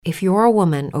If you're a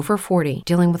woman over 40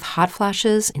 dealing with hot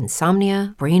flashes,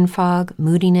 insomnia, brain fog,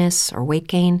 moodiness, or weight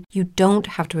gain, you don't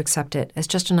have to accept it as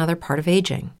just another part of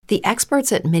aging. The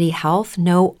experts at MIDI Health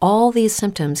know all these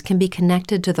symptoms can be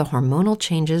connected to the hormonal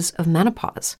changes of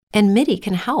menopause. And MIDI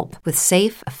can help with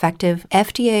safe, effective,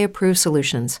 FDA-approved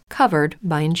solutions covered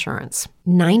by insurance.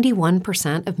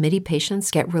 91% of MIDI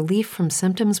patients get relief from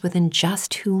symptoms within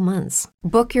just 2 months.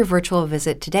 Book your virtual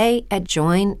visit today at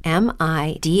joinmidi.com.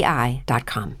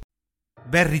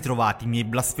 Ben ritrovati, miei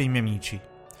blasfemi amici.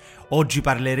 Oggi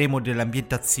parleremo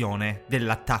dell'ambientazione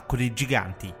dell'attacco dei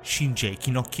giganti,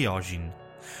 Shingeki no Kyojin.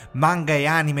 Manga e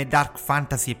anime dark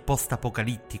fantasy e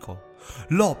post-apocalittico.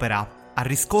 L'opera ha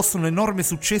riscosso un enorme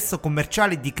successo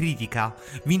commerciale e di critica,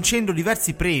 vincendo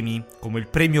diversi premi, come il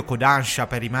premio Kodansha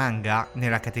per i manga,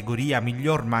 nella categoria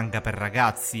miglior manga per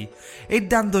ragazzi, e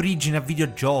dando origine a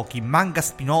videogiochi, manga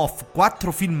spin-off,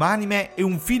 4 film anime e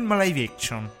un film live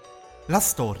action. La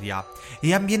storia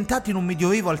è ambientata in un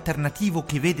medioevo alternativo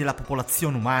che vede la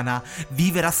popolazione umana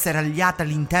vivere asserragliata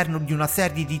all'interno di una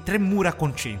serie di 3 mura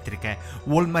concentriche,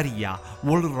 Wall Maria,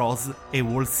 Wall Rose e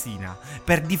Wall Sina,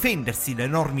 per difendersi da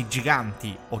enormi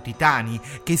giganti o titani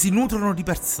che si nutrono di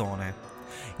persone.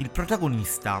 Il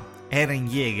protagonista, Eren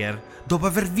Yeager, dopo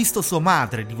aver visto sua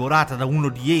madre divorata da uno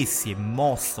di essi e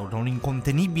mosso da un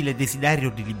incontenibile desiderio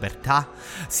di libertà,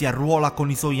 si arruola con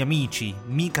i suoi amici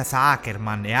Mikasa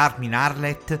Ackerman e Armin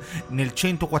Arlet nel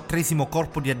 104esimo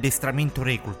corpo di addestramento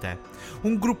reclute,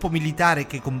 un gruppo militare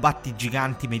che combatte i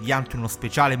giganti mediante uno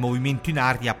speciale movimento in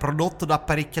aria prodotto da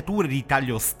apparecchiature di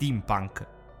taglio steampunk.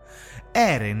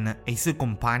 Eren e i suoi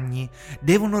compagni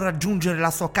devono raggiungere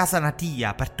la sua casa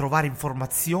natia per trovare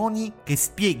informazioni che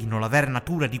spieghino la vera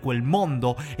natura di quel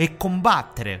mondo e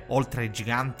combattere, oltre ai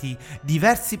giganti,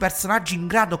 diversi personaggi in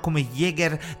grado come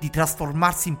Yeager di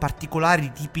trasformarsi in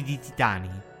particolari tipi di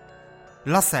titani.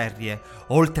 La serie,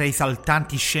 oltre ai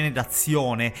saltanti scene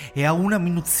d'azione e a una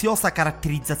minuziosa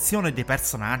caratterizzazione dei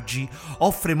personaggi,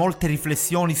 offre molte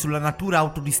riflessioni sulla natura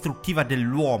autodistruttiva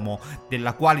dell'uomo,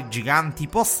 della quale i giganti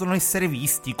possono essere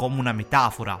visti come una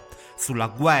metafora, sulla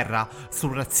guerra,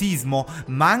 sul razzismo,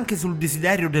 ma anche sul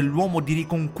desiderio dell'uomo di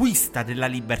riconquista della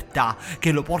libertà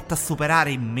che lo porta a superare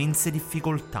immense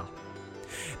difficoltà.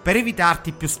 Per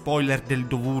evitarti più spoiler del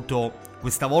dovuto,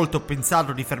 questa volta ho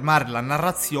pensato di fermare la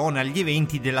narrazione agli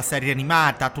eventi della serie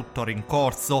animata tuttora in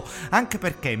corso, anche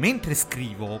perché mentre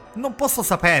scrivo non posso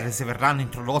sapere se verranno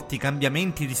introdotti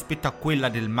cambiamenti rispetto a quella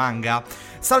del manga,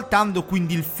 saltando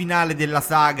quindi il finale della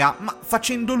saga, ma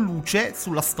facendo luce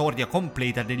sulla storia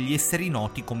completa degli esseri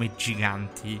noti come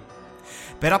giganti.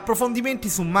 Per approfondimenti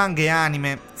su manga e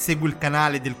anime, segui il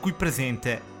canale del qui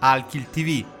presente Alkill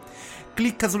TV.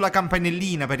 Clicca sulla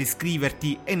campanellina per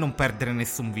iscriverti e non perdere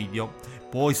nessun video.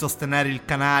 Puoi sostenere il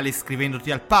canale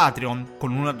iscrivendoti al Patreon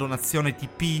con una donazione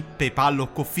TP, PayPal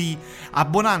o Ko-fi,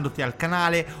 abbonandoti al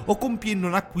canale o compiendo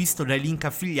un acquisto dai link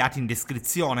affiliati in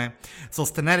descrizione.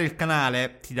 Sostenere il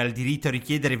canale ti dà il diritto a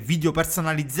richiedere video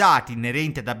personalizzati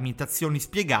inerenti ad ambientazioni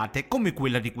spiegate come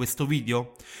quella di questo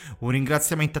video. Un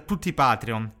ringraziamento a tutti i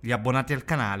Patreon, gli abbonati al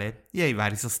canale e ai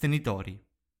vari sostenitori.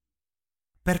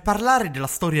 Per parlare della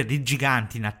storia dei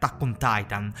giganti in Attack on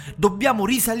Titan, dobbiamo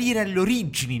risalire alle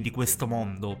origini di questo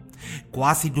mondo.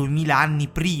 Quasi 2000 anni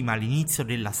prima l'inizio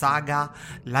della saga,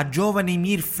 la giovane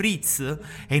Ymir Fritz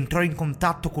entrò in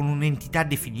contatto con un'entità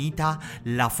definita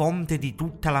la fonte di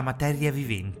tutta la materia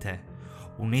vivente.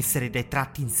 Un essere dai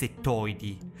tratti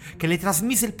insettoidi, che le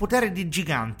trasmise il potere dei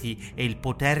giganti e il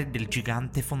potere del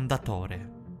gigante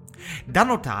fondatore. Da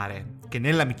notare che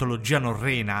nella mitologia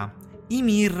norrena,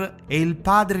 Ymir è il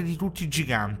padre di tutti i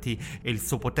giganti e il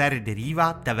suo potere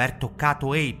deriva da aver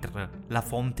toccato Aether, la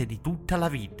fonte di tutta la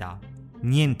vita.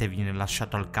 Niente viene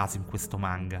lasciato al caso in questo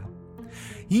manga.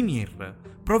 Ymir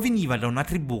proveniva da una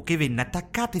tribù che venne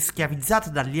attaccata e schiavizzata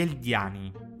dagli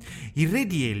Eldiani. Il re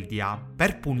di Eldia,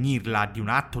 per punirla di un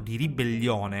atto di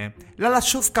ribellione, la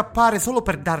lasciò scappare solo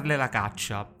per darle la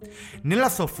caccia. Nella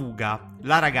sua fuga,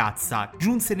 la ragazza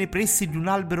giunse nei pressi di un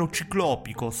albero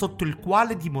ciclopico sotto il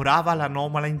quale dimorava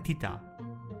l'anomala entità.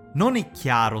 Non è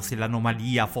chiaro se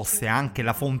l'anomalia fosse anche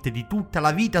la fonte di tutta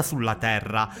la vita sulla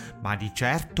Terra, ma di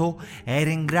certo era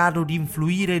in grado di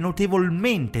influire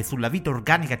notevolmente sulla vita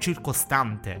organica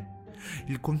circostante.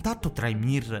 Il contatto tra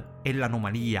Ymir e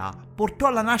l'anomalia portò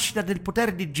alla nascita del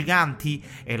potere dei giganti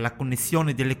e alla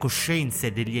connessione delle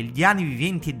coscienze degli eldiani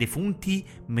viventi e defunti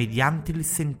mediante il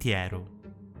sentiero.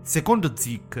 Secondo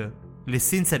Zik,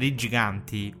 l'essenza dei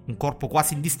giganti, un corpo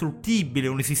quasi indistruttibile,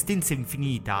 un'esistenza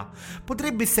infinita,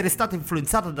 potrebbe essere stata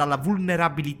influenzata dalla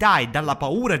vulnerabilità e dalla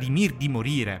paura di Ymir di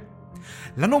morire.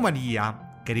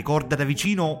 L'anomalia che ricorda da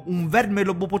vicino un verme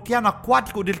lobopotiano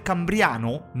acquatico del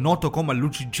Cambriano, noto come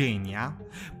Lucigenia,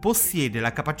 possiede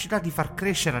la capacità di far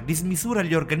crescere a dismisura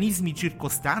gli organismi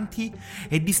circostanti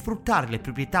e di sfruttare le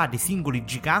proprietà dei singoli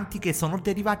giganti che sono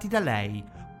derivati da lei,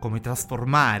 come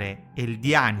trasformare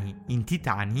Eldiani in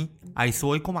titani ai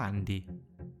suoi comandi.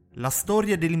 La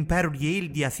storia dell'impero di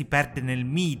Eldia si perde nel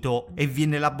mito e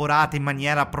viene elaborata in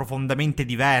maniera profondamente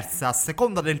diversa a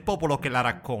seconda del popolo che la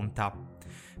racconta.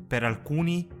 Per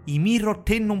alcuni, Ymir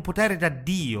ottenne un potere da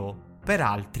Dio, per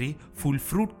altri fu il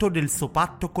frutto del suo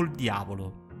patto col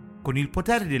diavolo. Con il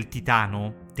potere del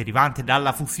titano, derivante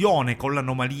dalla fusione con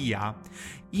l'anomalia,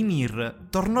 Ymir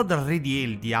tornò dal re di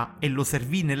Eldia e lo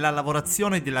servì nella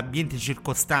lavorazione dell'ambiente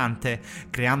circostante,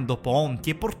 creando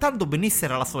ponti e portando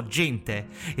benessere alla sua gente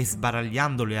e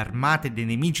sbaragliando le armate dei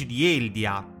nemici di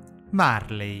Eldia,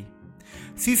 Marley.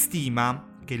 Si stima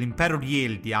che l'impero di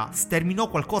Eldia sterminò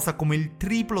qualcosa come il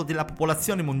triplo della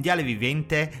popolazione mondiale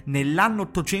vivente nell'anno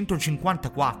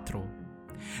 854.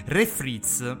 Re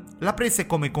Fritz la prese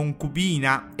come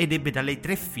concubina ed ebbe da lei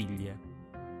 3 figlie,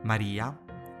 Maria,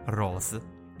 Rose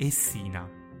e Sina.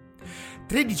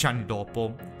 13 anni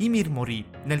dopo, Ymir morì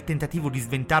nel tentativo di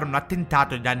sventare un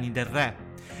attentato ai danni del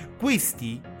re.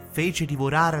 Questi fece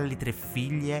divorare alle 3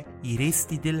 figlie i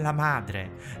resti della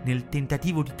madre, nel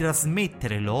tentativo di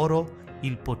trasmettere loro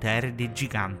il potere dei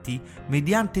giganti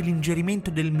mediante l'ingerimento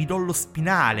del midollo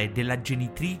spinale della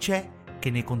genitrice che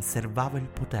ne conservava il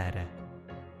potere.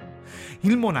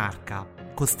 Il monarca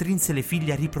costrinse le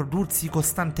figlie a riprodursi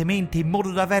costantemente in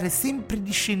modo da avere sempre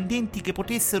discendenti che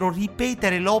potessero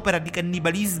ripetere l'opera di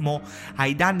cannibalismo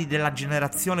ai danni della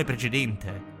generazione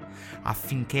precedente,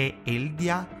 affinché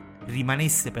Eldia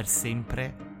rimanesse per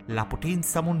sempre la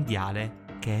potenza mondiale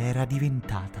che era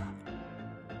diventata.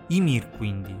 Ymir,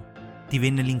 quindi,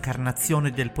 divenne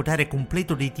l'incarnazione del potere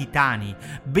completo dei titani,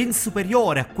 ben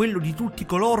superiore a quello di tutti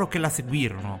coloro che la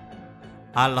seguirono.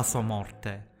 Alla sua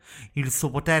morte, il suo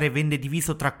potere venne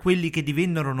diviso tra quelli che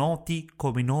divennero noti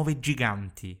come 9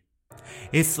 giganti.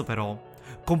 Esso però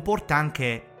comporta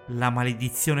anche la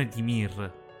maledizione di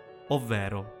Ymir,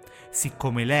 ovvero,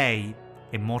 siccome lei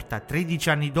è morta 13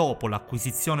 anni dopo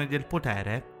l'acquisizione del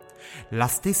potere, la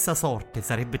stessa sorte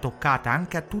sarebbe toccata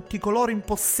anche a tutti coloro in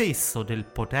possesso del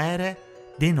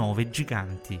potere dei 9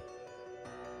 giganti.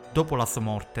 Dopo la sua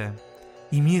morte,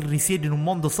 Ymir risiede in un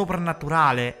mondo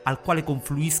soprannaturale al quale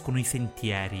confluiscono i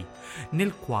sentieri,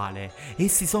 nel quale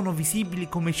essi sono visibili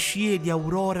come scie di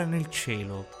aurora nel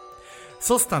cielo.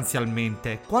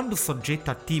 Sostanzialmente, quando il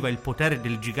soggetto attiva il potere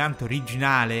del gigante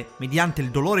originale mediante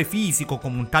il dolore fisico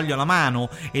come un taglio alla mano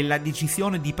e la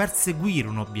decisione di perseguire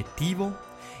un obiettivo,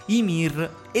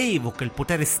 Ymir evoca il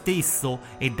potere stesso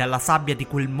e dalla sabbia di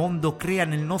quel mondo crea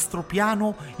nel nostro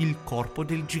piano il corpo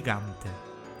del gigante.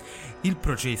 Il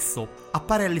processo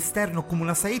appare all'esterno come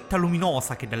una saetta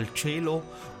luminosa che dal cielo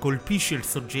colpisce il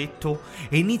soggetto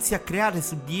e inizia a creare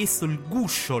su di esso il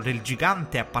guscio del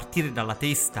gigante a partire dalla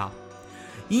testa.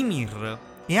 Ymir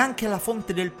è anche la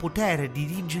fonte del potere di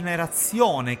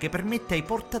rigenerazione che permette ai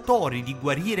portatori di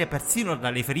guarire persino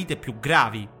dalle ferite più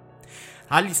gravi.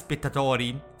 Agli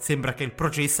spettatori sembra che il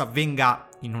processo avvenga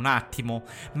in un attimo,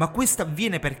 ma questo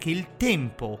avviene perché il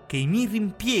tempo che Ymir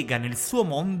impiega nel suo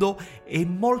mondo è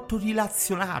molto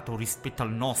dilazionato rispetto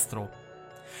al nostro.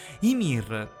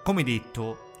 Ymir, come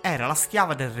detto, era la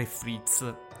schiava del re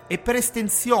Fritz e per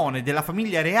estensione della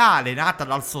famiglia reale nata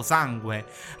dal suo sangue,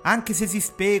 anche se si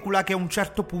specula che a un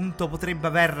certo punto potrebbe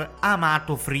aver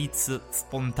amato Fritz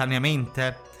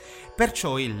spontaneamente.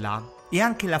 Perciò ella è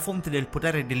anche la fonte del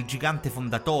potere del gigante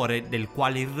fondatore del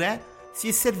quale il re si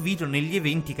è servito negli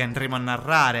eventi che andremo a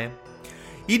narrare.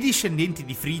 I discendenti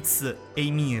di Fritz e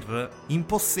Ymir, in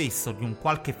possesso di un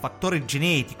qualche fattore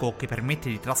genetico che permette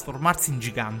di trasformarsi in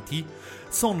giganti,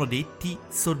 sono detti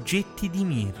soggetti di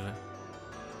Ymir.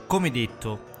 Come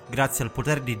detto, grazie al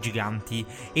potere dei giganti,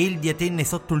 Eldia tenne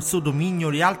sotto il suo dominio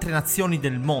le altre nazioni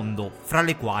del mondo, fra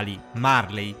le quali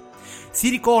Marley. Si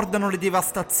ricordano le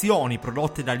devastazioni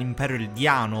prodotte dall'impero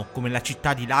eldiano, come la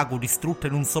città di Lago distrutta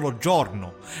in un solo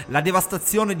giorno, la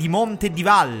devastazione di monte e di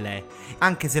valle,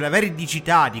 anche se la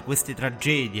veridicità di queste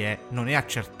tragedie non è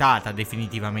accertata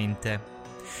definitivamente.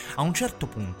 A un certo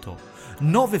punto,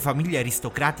 9 famiglie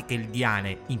aristocratiche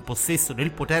eldiane, in possesso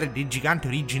del potere dei giganti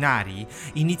originari,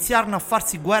 iniziarono a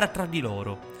farsi guerra tra di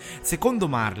loro. Secondo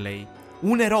Marley,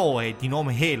 un eroe di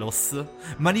nome Helos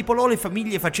manipolò le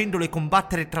famiglie facendole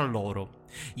combattere tra loro,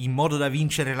 in modo da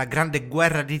vincere la grande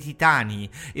guerra dei titani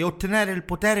e ottenere il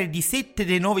potere di 7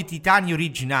 dei 9 titani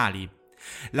originali.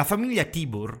 La famiglia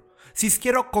Tibur si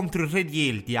schierò contro il re di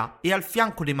Eldia e al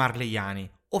fianco dei Marleyani,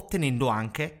 ottenendo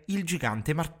anche il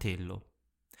gigante martello.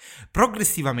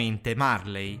 Progressivamente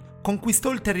Marley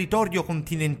conquistò il territorio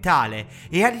continentale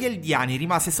e agli Eldiani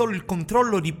rimase solo il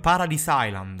controllo di Paradise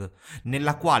Island,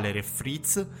 nella quale Re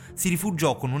Fritz si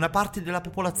rifugiò con una parte della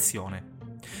popolazione.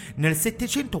 Nel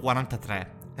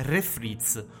 743 Re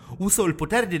Fritz usò il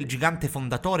potere del gigante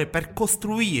fondatore per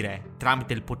costruire,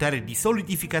 tramite il potere di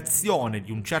solidificazione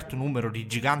di un certo numero di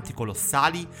giganti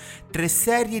colossali, 3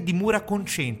 serie di mura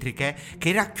concentriche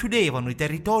che racchiudevano i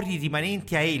territori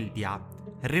rimanenti a Eldia.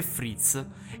 Re Fritz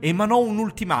emanò un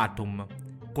ultimatum: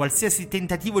 qualsiasi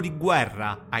tentativo di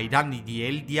guerra ai danni di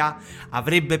Eldia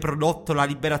avrebbe prodotto la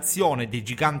liberazione dei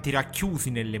giganti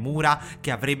racchiusi nelle mura che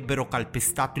avrebbero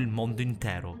calpestato il mondo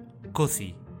intero.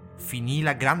 Così finì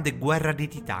la grande guerra dei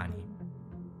titani.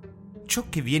 Ciò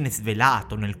che viene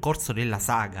svelato nel corso della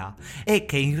saga è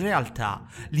che in realtà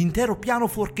l'intero piano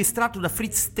fu orchestrato da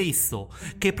Fritz stesso,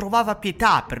 che provava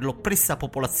pietà per l'oppressa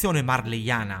popolazione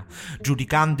marleyana,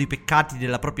 giudicando i peccati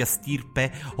della propria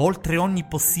stirpe oltre ogni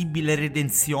possibile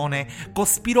redenzione,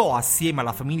 cospirò assieme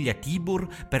alla famiglia Tibur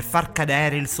per far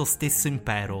cadere il suo stesso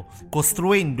impero,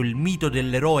 costruendo il mito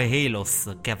dell'eroe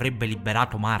Helos che avrebbe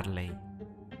liberato Marley.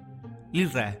 Il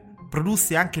re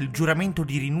produsse anche il giuramento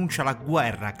di rinuncia alla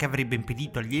guerra che avrebbe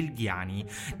impedito agli Eldiani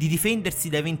di difendersi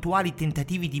da eventuali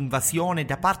tentativi di invasione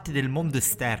da parte del mondo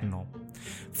esterno.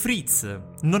 Fritz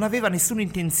non aveva nessuna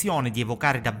intenzione di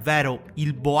evocare davvero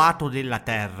il boato della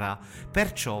terra,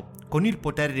 perciò con il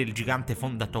potere del gigante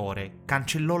fondatore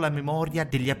cancellò la memoria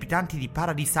degli abitanti di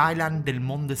Paradise Island del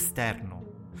mondo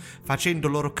esterno, facendo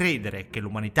loro credere che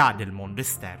l'umanità del mondo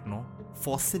esterno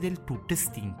fosse del tutto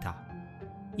estinta.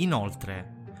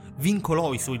 Inoltre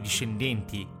vincolò i suoi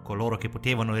discendenti, coloro che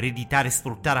potevano ereditare e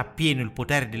sfruttare appieno il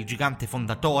potere del gigante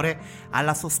fondatore,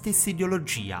 alla sua stessa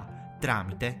ideologia,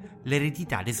 tramite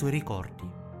l'eredità dei suoi ricordi.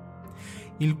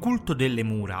 Il culto delle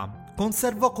mura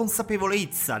conservò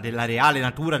consapevolezza della reale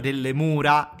natura delle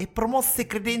mura e promosse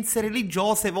credenze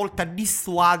religiose volte a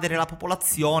dissuadere la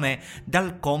popolazione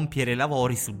dal compiere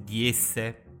lavori su di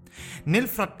esse. Nel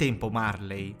frattempo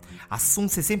Marley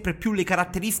assunse sempre più le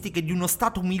caratteristiche di uno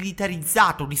stato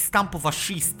militarizzato di stampo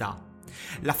fascista.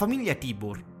 La famiglia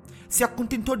Tibur si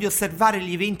accontentò di osservare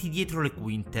gli eventi dietro le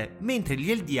quinte, mentre gli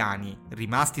Eldiani,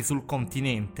 rimasti sul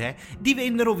continente,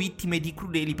 divennero vittime di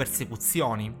crudeli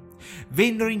persecuzioni.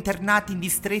 Vennero internati in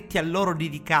distretti a loro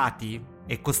dedicati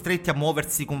e costretti a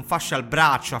muoversi con fasce al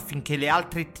braccio affinché le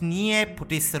altre etnie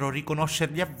potessero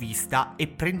riconoscerli a vista e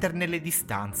prenderne le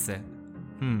distanze.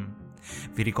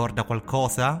 Vi ricorda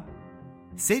qualcosa?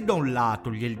 Se da un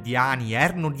lato gli Eldiani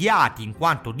erano odiati in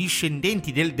quanto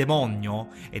discendenti del demonio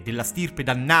e della stirpe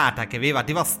dannata che aveva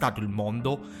devastato il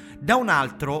mondo, da un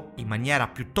altro, in maniera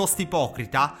piuttosto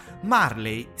ipocrita,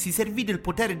 Marley si servì del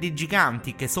potere dei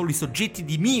giganti che solo i soggetti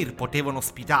di Mir potevano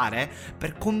ospitare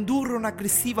per condurre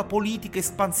un'aggressiva politica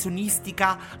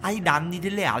espansionistica ai danni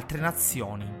delle altre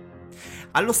nazioni.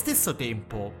 Allo stesso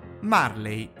tempo,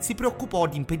 Marley si preoccupò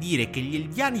di impedire che gli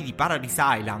Eldiani di Paradise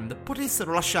Island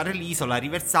potessero lasciare l'isola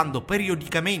riversando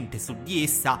periodicamente su di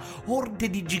essa orde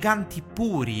di giganti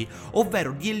puri,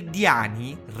 ovvero di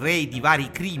Eldiani, re di vari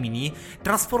crimini,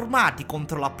 trasformati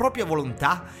contro la propria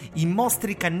volontà in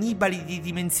mostri cannibali di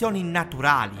dimensioni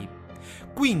innaturali.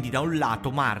 Quindi da un lato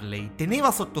Marley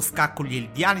teneva sotto scacco gli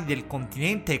Eldiani del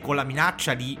continente con la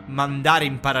minaccia di mandare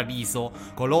in paradiso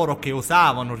coloro che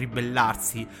osavano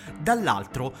ribellarsi,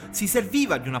 dall'altro si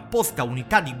serviva di un'apposta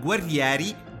unità di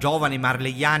guerrieri, giovani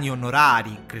marleyani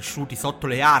onorari, cresciuti sotto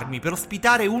le armi, per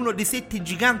ospitare uno dei 7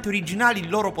 giganti originali in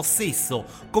loro possesso,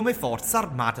 come forza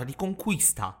armata di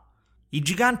conquista. I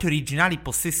giganti originali in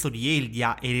possesso di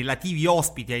Eldia e i relativi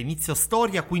ospiti a inizio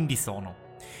storia quindi sono: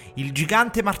 il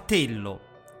gigante martello,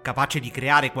 capace di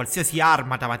creare qualsiasi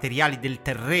arma da materiali del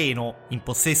terreno, in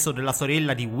possesso della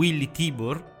sorella di Willy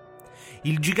Tibur;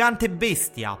 il gigante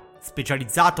bestia,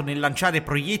 specializzato nel lanciare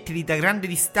proiettili da grande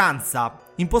distanza,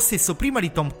 in possesso prima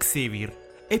di Tom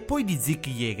Xavier e poi di Zeke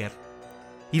Yeager;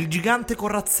 il gigante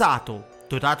corazzato,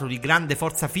 dotato di grande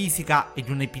forza fisica e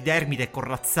di un'epidermide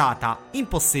corazzata, in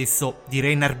possesso di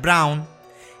Rainer Brown;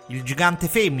 il gigante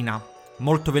femmina,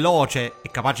 molto veloce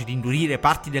e capace di indurire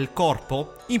parti del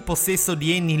corpo, in possesso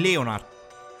di Annie Leonard;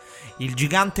 il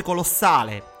gigante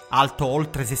colossale, alto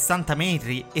oltre 60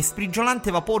 metri e sprigionante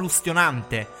vapore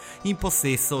ustionante, in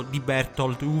possesso di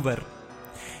Bertolt Hoover;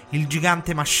 il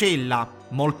gigante mascella,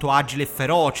 molto agile e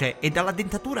feroce e dalla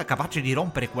dentatura capace di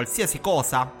rompere qualsiasi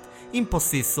cosa, in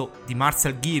possesso di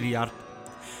Marcel Gilliard;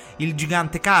 il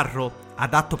gigante carro,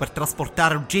 adatto per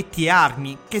trasportare oggetti e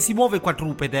armi, che si muove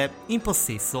quadrupede, in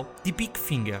possesso di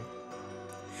Pickfinger.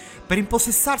 Per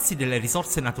impossessarsi delle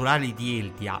risorse naturali di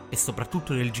Eldia e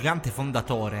soprattutto del gigante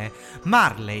fondatore,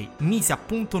 Marley mise a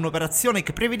punto un'operazione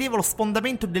che prevedeva lo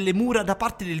sfondamento delle mura da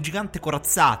parte del gigante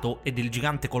corazzato e del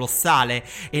gigante colossale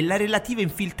e la relativa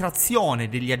infiltrazione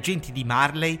degli agenti di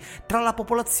Marley tra la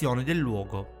popolazione del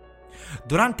luogo.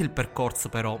 Durante il percorso,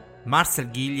 però,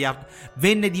 Marcel Gilliard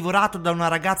venne divorato da una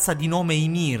ragazza di nome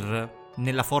Ymir,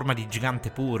 nella forma di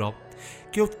gigante puro,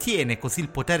 che ottiene così il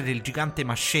potere del gigante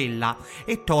mascella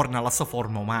e torna alla sua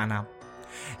forma umana.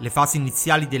 Le fasi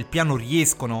iniziali del piano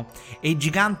riescono e i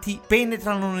giganti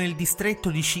penetrano nel distretto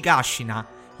di Shigashina.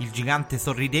 Il gigante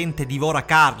sorridente divora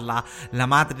Carla, la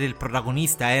madre del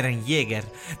protagonista Eren Yeager,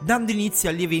 dando inizio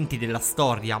agli eventi della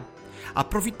storia.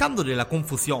 Approfittando della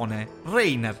confusione,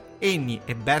 Reiner, Annie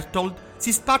e Berthold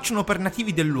si spacciano per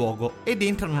nativi del luogo ed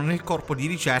entrano nel corpo di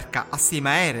ricerca assieme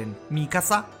a Eren,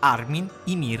 Mikasa, Armin,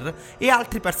 Ymir e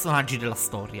altri personaggi della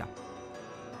storia.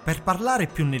 Per parlare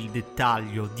più nel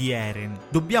dettaglio di Eren,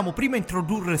 dobbiamo prima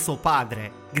introdurre suo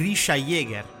padre, Grisha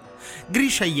Yeager.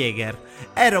 Grisha Yeager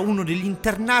era uno degli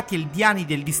internati eldiani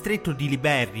del distretto di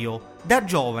Liberio. Da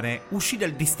giovane uscì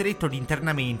dal distretto di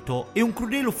internamento e un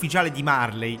crudele ufficiale di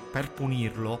Marley, per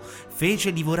punirlo,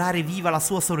 fece divorare viva la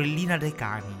sua sorellina dai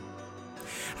cani.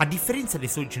 A differenza dei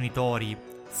suoi genitori,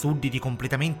 sudditi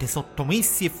completamente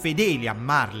sottomessi e fedeli a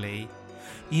Marley,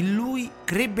 in lui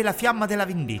crebbe la fiamma della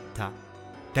vendetta.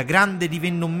 Da grande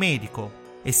divenne un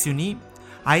medico e si unì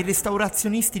ai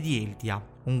restaurazionisti di Eldia,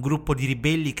 un gruppo di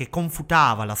ribelli che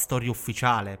confutava la storia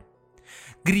ufficiale.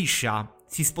 Grisha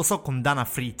si sposò con Dana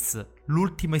Fritz,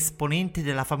 l'ultima esponente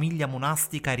della famiglia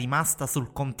monastica rimasta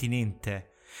sul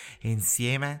continente, e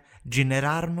insieme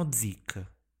generarono Zik.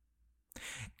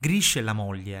 Grisha e la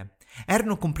moglie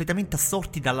erano completamente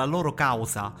assorti dalla loro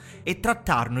causa e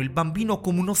trattarono il bambino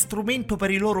come uno strumento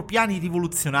per i loro piani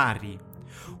rivoluzionari.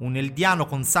 Un eldiano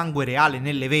con sangue reale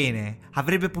nelle vene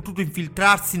avrebbe potuto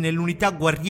infiltrarsi nell'unità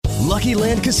guerriera. Lucky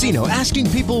Land Casino, asking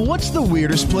people, what's the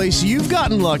weirdest place you've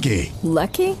gotten lucky?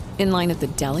 Lucky? In line at the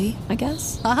deli, I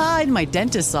guess? Aha, in my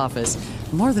dentist's office.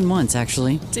 More than once,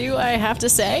 actually. Do I have to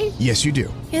say? Yes, you do.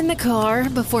 In the car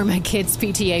before my kids'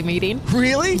 PTA meeting.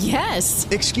 Really? Yes.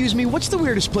 Excuse me, what's the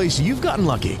weirdest place you've gotten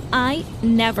lucky? I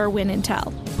never win and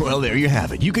tell. Well, there you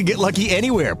have it. You can get lucky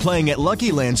anywhere, playing at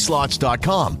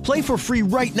LuckyLandSlots.com. Play for free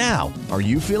right now. Are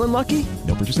you feeling lucky?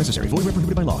 No purchase necessary. Void where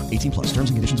prohibited by law. 18+. Terms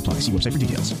and conditions apply. See website for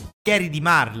details. Di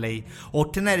Marley,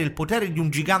 ottenere il potere di un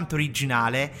gigante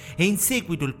originale e in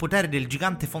seguito il potere del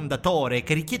gigante fondatore,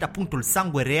 che richiede appunto il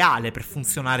sangue reale per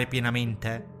funzionare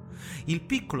pienamente. Il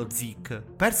piccolo Zik,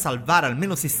 per salvare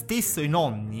almeno se stesso e i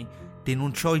nonni,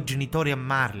 denunciò i genitori a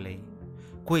Marley.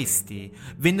 Questi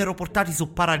vennero portati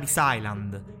su Paradise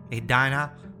Island e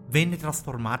Dana venne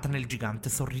trasformata nel gigante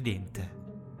sorridente.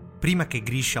 Prima che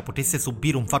Grisha potesse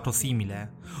subire un fatto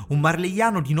simile, un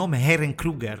marleyano di nome Eren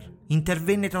Kruger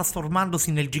intervenne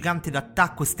trasformandosi nel gigante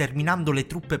d'attacco e sterminando le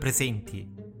truppe presenti.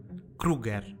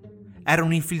 Kruger era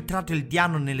un infiltrato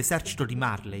eldiano nell'esercito di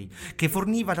Marley che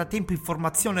forniva da tempo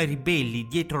informazioni ai ribelli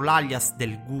dietro l'alias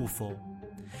del Gufo.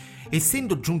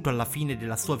 Essendo giunto alla fine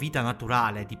della sua vita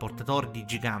naturale di portatore di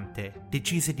gigante,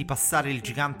 decise di passare il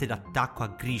gigante d'attacco a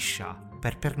Grisha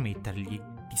per permettergli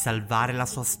di salvare la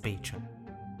sua specie.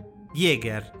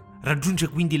 Yeager raggiunge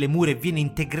quindi le mura e viene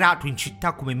integrato in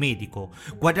città come medico,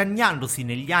 guadagnandosi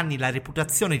negli anni la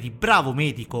reputazione di bravo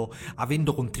medico,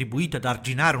 avendo contribuito ad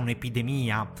arginare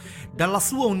un'epidemia. Dalla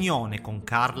sua unione con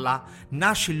Carla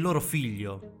nasce il loro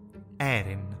figlio,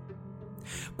 Eren.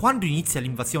 Quando inizia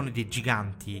l'invasione dei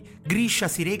giganti, Grisha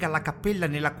si reca alla cappella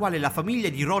nella quale la famiglia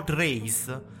di Rod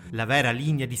Reis, la vera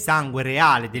linea di sangue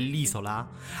reale dell'isola,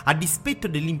 a dispetto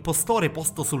dell'impostore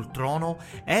posto sul trono,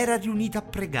 era riunita a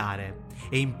pregare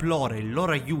e implora il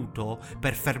loro aiuto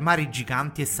per fermare i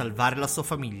giganti e salvare la sua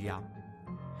famiglia.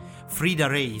 Frida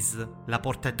Reis, la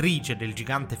portatrice del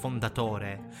gigante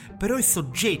fondatore, però è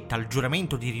soggetta al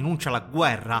giuramento di rinuncia alla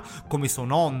guerra come suo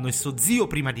nonno e suo zio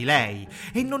prima di lei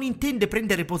e non intende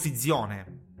prendere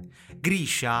posizione.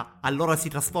 Grisha allora si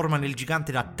trasforma nel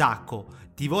gigante d'attacco,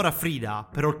 divora Frida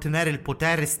per ottenere il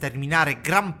potere e sterminare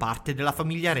gran parte della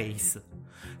famiglia Reis.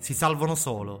 Si salvano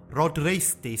solo Rod Reis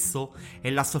stesso e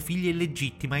la sua figlia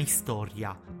illegittima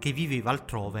Storia, che viveva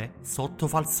altrove sotto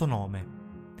falso nome.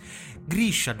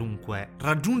 Grisha dunque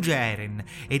raggiunge Eren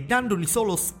e dandogli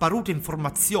solo sparute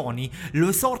informazioni lo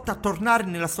esorta a tornare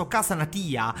nella sua casa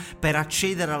natia per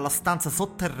accedere alla stanza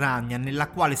sotterranea nella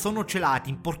quale sono celati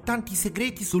importanti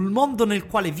segreti sul mondo nel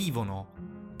quale vivono.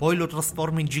 Poi lo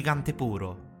trasforma in gigante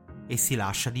puro e si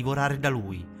lascia divorare da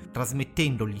lui,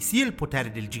 trasmettendogli sia il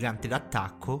potere del gigante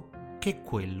d'attacco che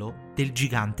quello del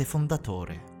gigante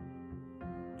fondatore.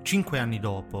 5 anni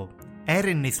dopo,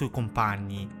 Eren e i suoi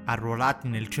compagni, arruolati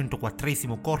nel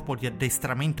 104° corpo di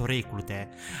addestramento reclute,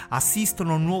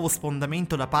 assistono a un nuovo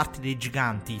sfondamento da parte dei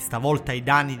giganti, stavolta ai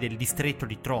danni del distretto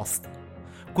di Trost.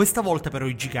 Questa volta però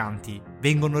i giganti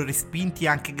vengono respinti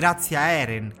anche grazie a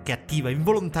Eren, che attiva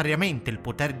involontariamente il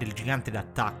potere del gigante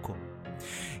d'attacco.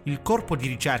 Il corpo di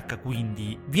ricerca,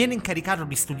 quindi, viene incaricato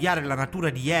di studiare la natura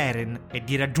di Eren e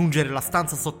di raggiungere la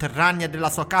stanza sotterranea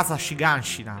della sua casa a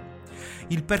Shiganshina.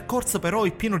 Il percorso però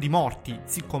è pieno di morti,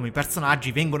 siccome i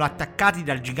personaggi vengono attaccati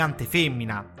dal gigante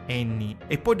femmina, Annie,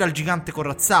 e poi dal gigante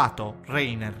corazzato,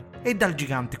 Reiner, e dal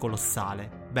gigante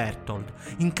colossale, Berthold,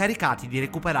 incaricati di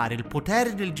recuperare il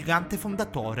potere del gigante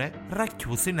fondatore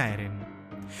racchiuso in Eren.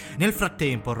 Nel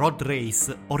frattempo Rod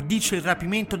Reis ordisce il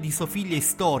rapimento di sua figlia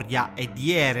Storia e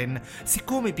di Eren,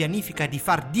 siccome pianifica di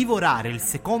far divorare il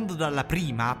secondo dalla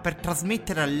prima per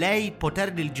trasmettere a lei il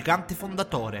potere del gigante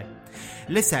fondatore.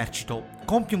 L'esercito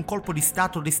compie un colpo di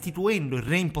stato destituendo il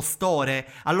re impostore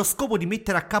allo scopo di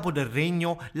mettere a capo del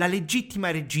regno la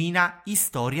legittima regina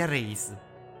Historia Reis.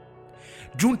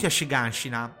 Giunti a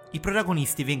Shiganshina, i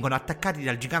protagonisti vengono attaccati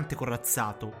dal gigante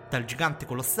corazzato, dal gigante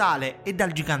colossale e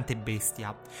dal gigante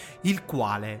bestia, il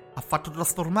quale ha fatto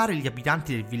trasformare gli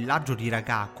abitanti del villaggio di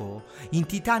Ragako in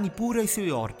titani pure ai suoi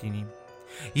ordini.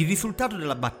 Il risultato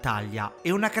della battaglia è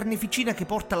una carneficina che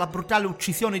porta alla brutale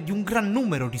uccisione di un gran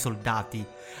numero di soldati,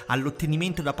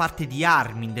 all'ottenimento da parte di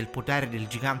Armin del potere del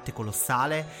gigante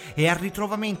colossale e al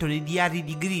ritrovamento dei diari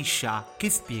di Grisha che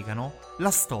spiegano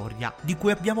la storia di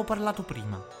cui abbiamo parlato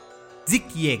prima.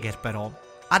 Zeke Yeager però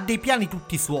ha dei piani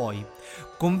tutti suoi,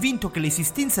 convinto che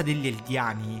l'esistenza degli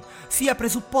Eldiani sia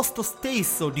presupposto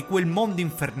stesso di quel mondo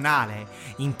infernale,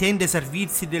 intende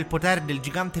servirsi del potere del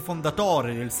gigante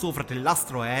fondatore del suo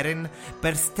fratellastro Eren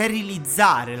per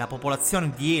sterilizzare la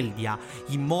popolazione di Eldia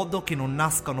in modo che non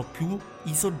nascano più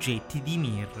i soggetti di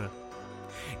Ymir.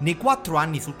 Nei 4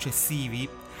 anni successivi,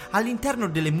 all'interno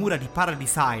delle mura di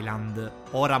Paradise Island,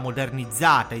 ora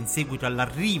modernizzata in seguito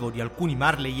all'arrivo di alcuni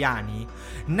marleiani,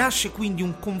 nasce quindi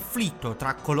un conflitto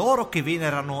tra coloro che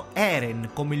venerano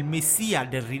Eren come il messia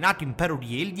del rinato impero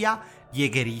di Eldia, gli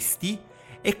Yeageristi,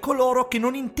 e coloro che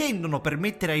non intendono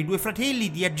permettere ai due fratelli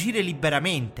di agire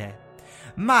liberamente.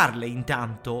 Marley,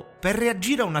 intanto, per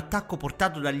reagire a un attacco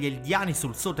portato dagli Eldiani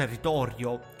sul suo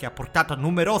territorio, che ha portato a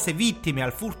numerose vittime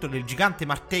al furto del gigante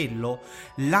martello,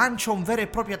 lancia un vero e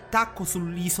proprio attacco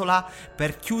sull'isola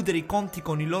per chiudere i conti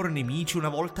con i loro nemici una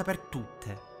volta per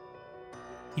tutte.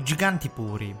 I giganti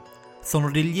puri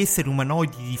sono degli esseri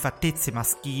umanoidi di fattezze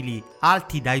maschili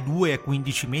alti dai 2 ai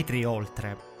 15 metri e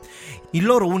oltre. Il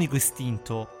loro unico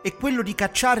istinto è quello di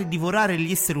cacciare e divorare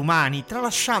gli esseri umani,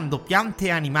 tralasciando piante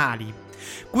e animali.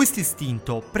 Questo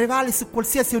istinto prevale su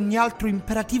qualsiasi ogni altro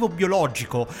imperativo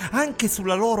biologico, anche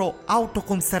sulla loro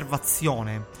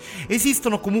autoconservazione.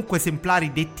 Esistono comunque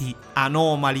esemplari detti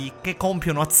anomali che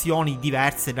compiono azioni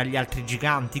diverse dagli altri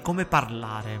giganti, come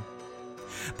parlare.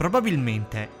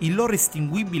 Probabilmente il loro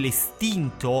estinguibile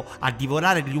istinto a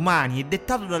divorare gli umani è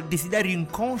dettato dal desiderio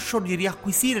inconscio di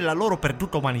riacquisire la loro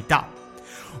perduta umanità.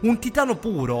 Un titano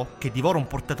puro, che divora un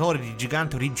portatore di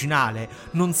gigante originale,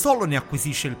 non solo ne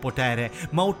acquisisce il potere,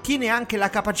 ma ottiene anche la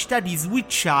capacità di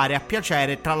switchare a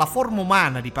piacere tra la forma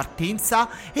umana di partenza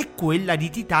e quella di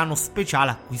titano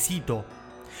speciale acquisito.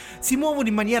 Si muovono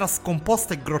in maniera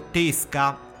scomposta e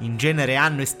grottesca, in genere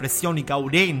hanno espressioni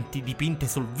gaudenti dipinte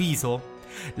sul viso.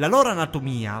 La loro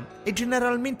anatomia è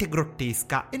generalmente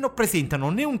grottesca e non presentano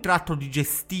né un tratto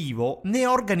digestivo né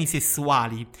organi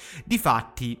sessuali.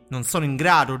 Difatti, non sono in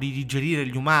grado di digerire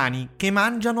gli umani, che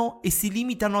mangiano e si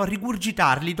limitano a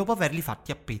rigurgitarli dopo averli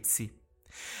fatti a pezzi.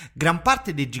 Gran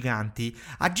parte dei giganti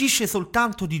agisce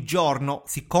soltanto di giorno,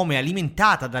 siccome è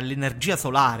alimentata dall'energia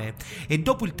solare, e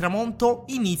dopo il tramonto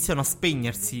iniziano a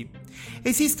spegnersi.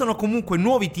 Esistono comunque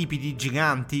nuovi tipi di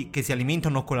giganti che si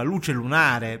alimentano con la luce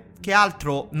lunare, che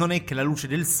altro non è che la luce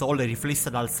del sole riflessa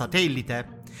dal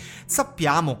satellite.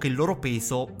 Sappiamo che il loro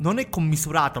peso non è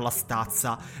commisurato alla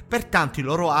stazza, pertanto i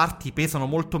loro arti pesano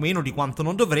molto meno di quanto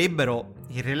non dovrebbero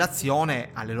in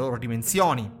relazione alle loro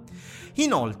dimensioni.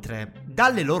 Inoltre,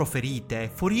 dalle loro ferite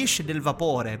fuoriesce del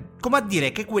vapore, come a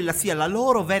dire che quella sia la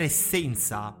loro vera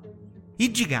essenza.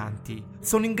 I giganti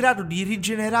sono in grado di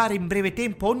rigenerare in breve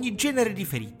tempo ogni genere di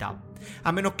ferita,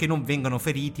 a meno che non vengano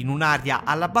feriti in un'area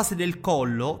alla base del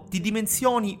collo di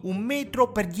dimensioni 1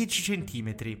 metro per 10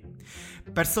 centimetri.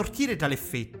 Per sortire tale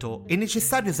effetto è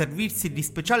necessario servirsi di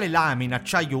speciali lame in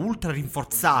acciaio ultra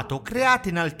rinforzato create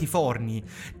in alti forni,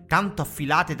 tanto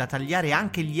affilate da tagliare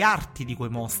anche gli arti di quei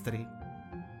mostri.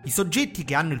 I soggetti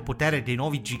che hanno il potere dei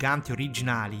nuovi giganti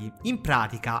originali, in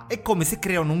pratica, è come se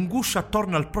creano un guscio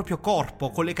attorno al proprio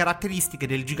corpo con le caratteristiche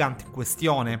del gigante in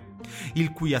questione,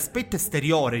 il cui aspetto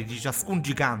esteriore di ciascun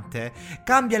gigante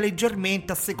cambia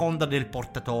leggermente a seconda del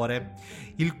portatore.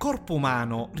 Il corpo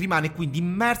umano rimane quindi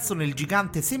immerso nel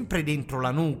gigante sempre dentro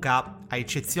la nuca, a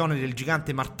eccezione del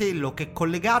gigante martello che è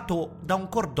collegato da un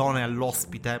cordone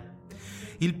all'ospite.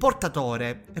 Il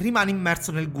portatore rimane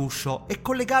immerso nel guscio e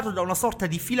collegato da una sorta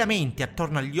di filamenti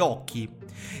attorno agli occhi.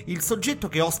 Il soggetto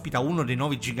che ospita uno dei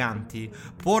nuovi giganti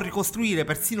può ricostruire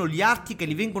persino gli arti che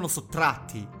gli vengono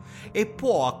sottratti e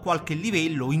può a qualche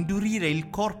livello indurire il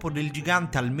corpo del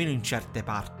gigante almeno in certe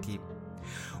parti.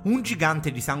 Un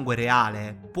gigante di sangue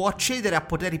reale può accedere a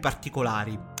poteri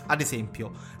particolari. Ad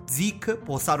esempio, Zeke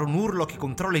può usare un urlo che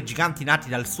controlla i giganti nati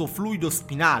dal suo fluido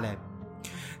spinale.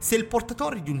 Se il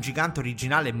portatore di un gigante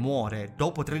originale muore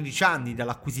dopo 13 anni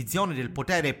dall'acquisizione del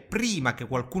potere prima che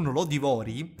qualcuno lo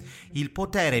divori, il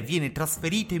potere viene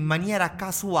trasferito in maniera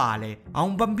casuale a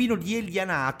un bambino di Eldia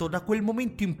nato da quel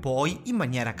momento in poi in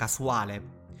maniera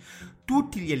casuale.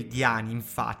 Tutti gli Eldiani,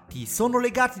 infatti, sono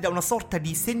legati da una sorta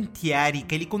di sentieri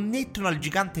che li connettono al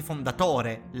gigante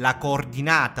fondatore, la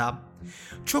coordinata.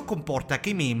 Ciò comporta che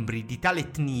i membri di tale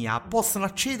etnia possono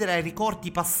accedere ai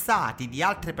ricordi passati di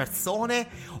altre persone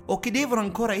o che devono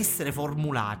ancora essere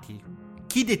formulati.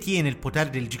 Chi detiene il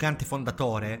potere del gigante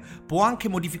fondatore può anche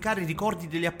modificare i ricordi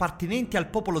degli appartenenti al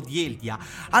popolo di Eldia,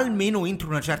 almeno entro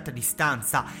una certa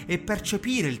distanza, e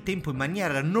percepire il tempo in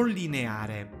maniera non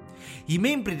lineare. I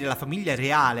membri della famiglia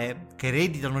reale, che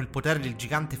ereditano il potere del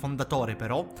gigante fondatore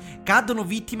però, cadono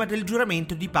vittima del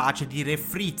giuramento di pace di Re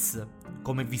Fritz,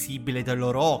 come visibile dai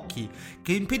loro occhi,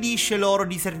 che impedisce loro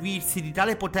di servirsi di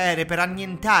tale potere per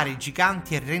annientare i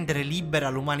giganti e rendere libera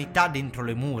l'umanità dentro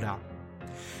le mura.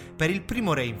 Per il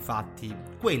primo re, infatti,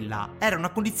 quella era una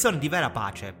condizione di vera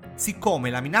pace, siccome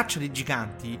la minaccia dei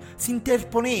giganti si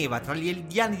interponeva tra gli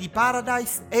Eldiani di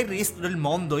Paradise e il resto del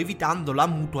mondo, evitando la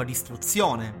mutua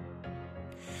distruzione.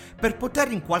 Per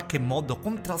poter in qualche modo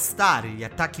contrastare gli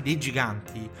attacchi dei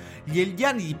giganti, gli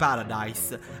Eldiani di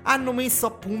Paradise hanno messo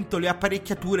a punto le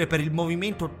apparecchiature per il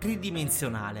movimento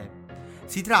tridimensionale.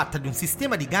 Si tratta di un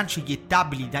sistema di ganci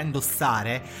iniettabili da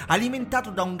indossare, alimentato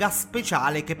da un gas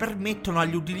speciale che permettono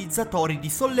agli utilizzatori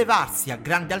di sollevarsi a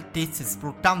grandi altezze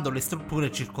sfruttando le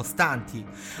strutture circostanti,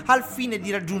 al fine di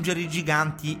raggiungere i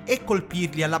giganti e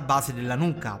colpirli alla base della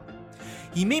nuca.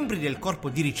 I membri del corpo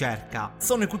di ricerca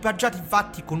sono equipaggiati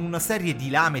infatti con una serie di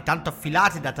lame tanto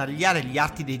affilate da tagliare gli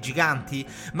arti dei giganti,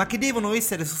 ma che devono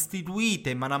essere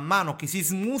sostituite man mano che si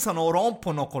smusano o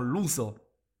rompono con l'uso.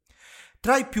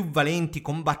 Tra i più valenti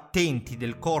combattenti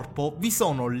del corpo vi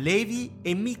sono Levi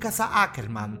e Mikasa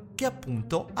Ackerman, che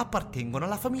appunto appartengono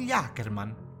alla famiglia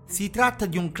Ackerman. Si tratta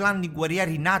di un clan di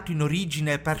guerrieri nato in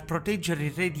origine per proteggere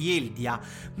il re di Eldia,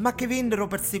 ma che vennero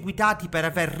perseguitati per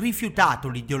aver rifiutato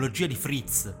l'ideologia di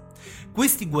Fritz.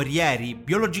 Questi guerrieri,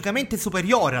 biologicamente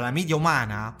superiori alla media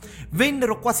umana,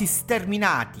 vennero quasi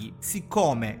sterminati,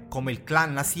 siccome, come il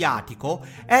clan asiatico,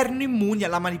 erano immuni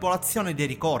alla manipolazione dei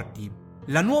ricordi.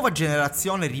 La nuova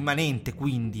generazione rimanente,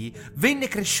 quindi, venne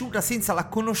cresciuta senza la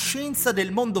conoscenza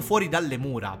del mondo fuori dalle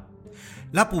mura.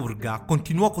 La purga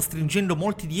continuò costringendo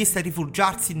molti di essi a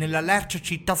rifugiarsi nella lercia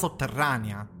città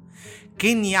sotterranea.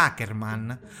 Kenny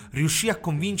Ackerman riuscì a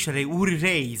convincere Uri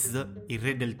Reis, il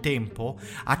re del tempo,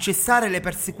 a cessare le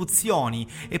persecuzioni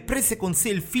e prese con sé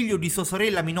il figlio di sua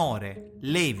sorella minore,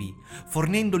 Levi,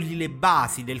 fornendogli le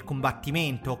basi del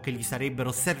combattimento che gli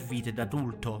sarebbero servite da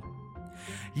adulto.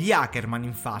 Gli Ackerman,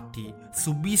 infatti,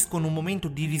 subiscono un momento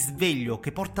di risveglio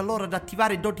che porta loro ad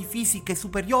attivare doti fisiche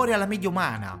superiori alla media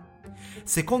umana.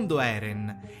 Secondo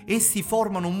Eren, essi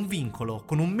formano un vincolo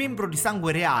con un membro di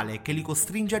sangue reale che li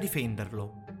costringe a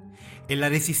difenderlo. E la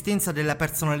resistenza della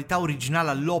personalità originale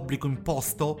all'obbligo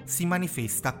imposto si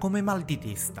manifesta come mal di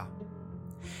testa.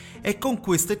 E con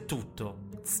questo è tutto.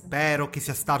 Spero che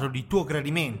sia stato di tuo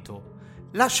gradimento.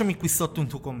 Lasciami qui sotto un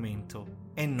tuo commento.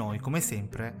 E noi, come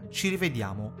sempre, ci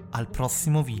rivediamo al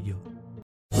prossimo video.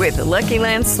 With the Lucky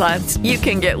Land Slots, you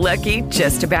can get lucky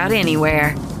just about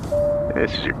anywhere.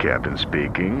 This is your captain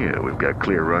speaking. We've got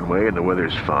clear runway and the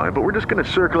weather's fine, but we're just going to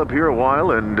circle up here a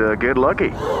while and get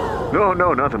lucky. No,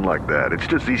 nothing like that. It's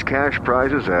just these cash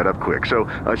prizes add up quick. So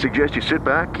I suggest you sit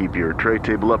back, keep your tray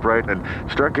table upright, and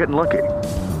start getting lucky.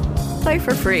 Play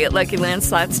for free at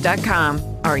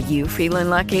LuckyLandSlots.com. Are you feeling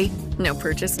lucky? No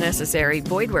purchase necessary.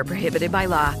 Void where prohibited by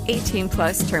law. 18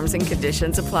 plus terms and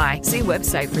conditions apply. See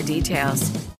website for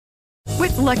details.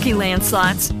 With Lucky Land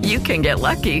Slots, you can get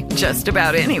lucky just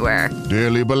about anywhere.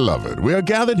 Dearly beloved, we are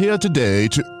gathered here today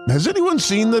to... Has anyone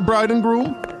seen the bride and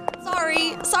groom?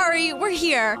 Sorry, we're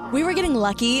here. We were getting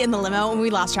lucky in the limo and we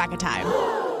lost track of time.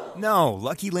 No,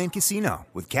 Lucky Land Casino,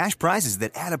 with cash prizes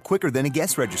that add up quicker than a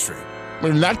guest registry.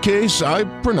 In that case, I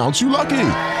pronounce you lucky.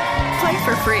 Play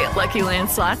for free at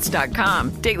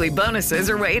LuckyLandSlots.com. Daily bonuses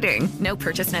are waiting. No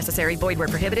purchase necessary. Void where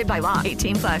prohibited by law.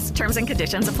 18+. Terms and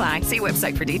conditions apply. See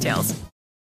website for details.